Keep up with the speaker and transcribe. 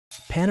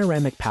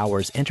Panoramic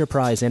Power's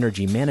enterprise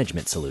energy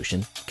management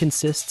solution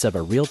consists of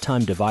a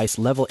real-time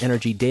device-level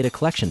energy data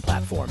collection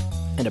platform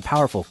and a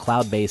powerful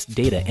cloud-based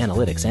data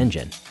analytics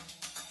engine.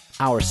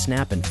 Our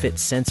snap and fit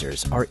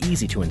sensors are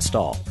easy to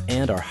install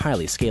and are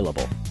highly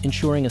scalable,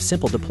 ensuring a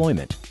simple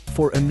deployment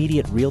for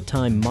immediate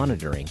real-time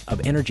monitoring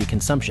of energy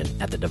consumption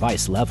at the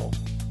device level.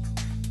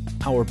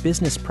 Our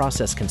business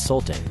process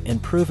consulting and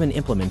proven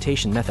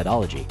implementation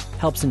methodology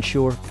helps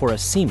ensure for a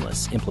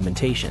seamless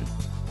implementation.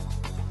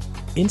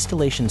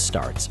 Installation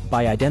starts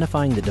by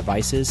identifying the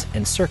devices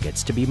and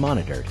circuits to be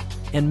monitored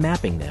and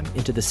mapping them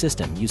into the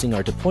system using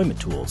our deployment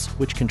tools,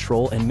 which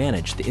control and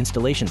manage the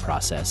installation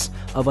process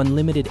of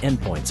unlimited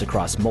endpoints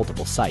across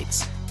multiple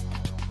sites.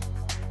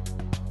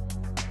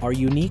 Our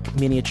unique,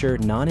 miniature,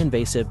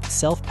 non-invasive,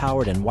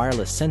 self-powered and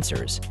wireless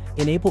sensors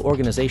enable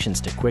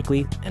organizations to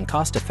quickly and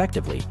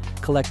cost-effectively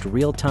collect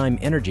real-time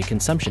energy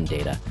consumption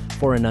data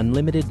for an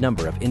unlimited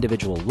number of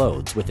individual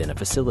loads within a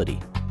facility.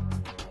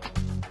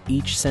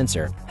 Each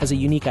sensor has a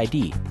unique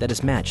ID that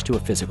is matched to a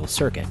physical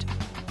circuit.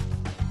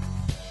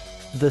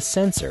 The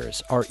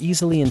sensors are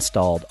easily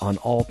installed on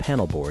all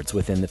panel boards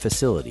within the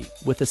facility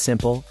with a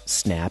simple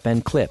snap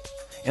and clip,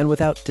 and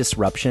without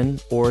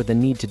disruption or the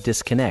need to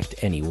disconnect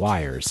any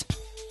wires.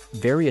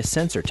 Various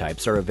sensor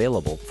types are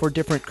available for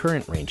different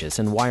current ranges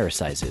and wire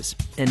sizes,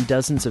 and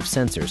dozens of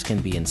sensors can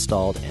be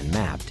installed and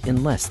mapped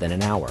in less than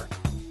an hour.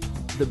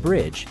 The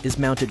bridge is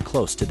mounted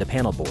close to the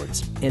panel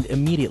boards and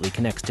immediately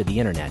connects to the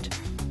internet.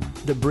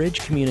 The bridge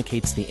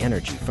communicates the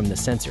energy from the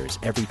sensors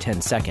every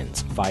 10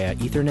 seconds via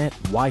Ethernet,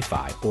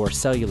 Wi-Fi, or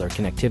cellular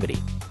connectivity.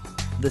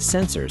 The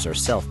sensors are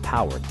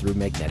self-powered through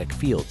magnetic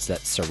fields that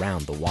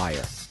surround the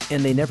wire,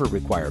 and they never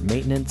require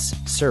maintenance,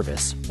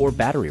 service, or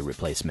battery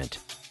replacement.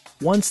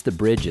 Once the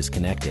bridge is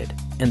connected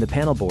and the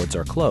panel boards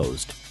are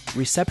closed,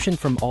 reception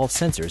from all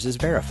sensors is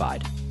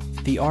verified.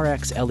 The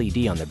RX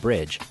LED on the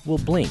bridge will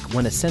blink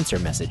when a sensor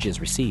message is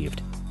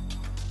received.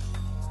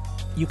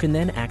 You can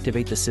then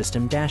activate the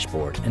system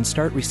dashboard and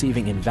start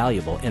receiving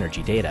invaluable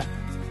energy data.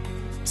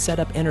 Set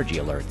up energy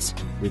alerts,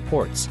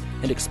 reports,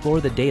 and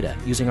explore the data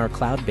using our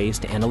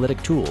cloud-based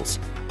analytic tools.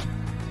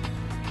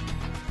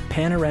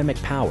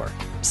 Panoramic Power,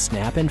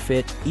 snap and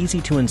fit,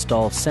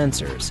 easy-to-install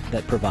sensors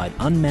that provide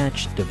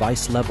unmatched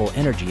device-level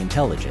energy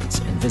intelligence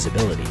and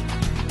visibility.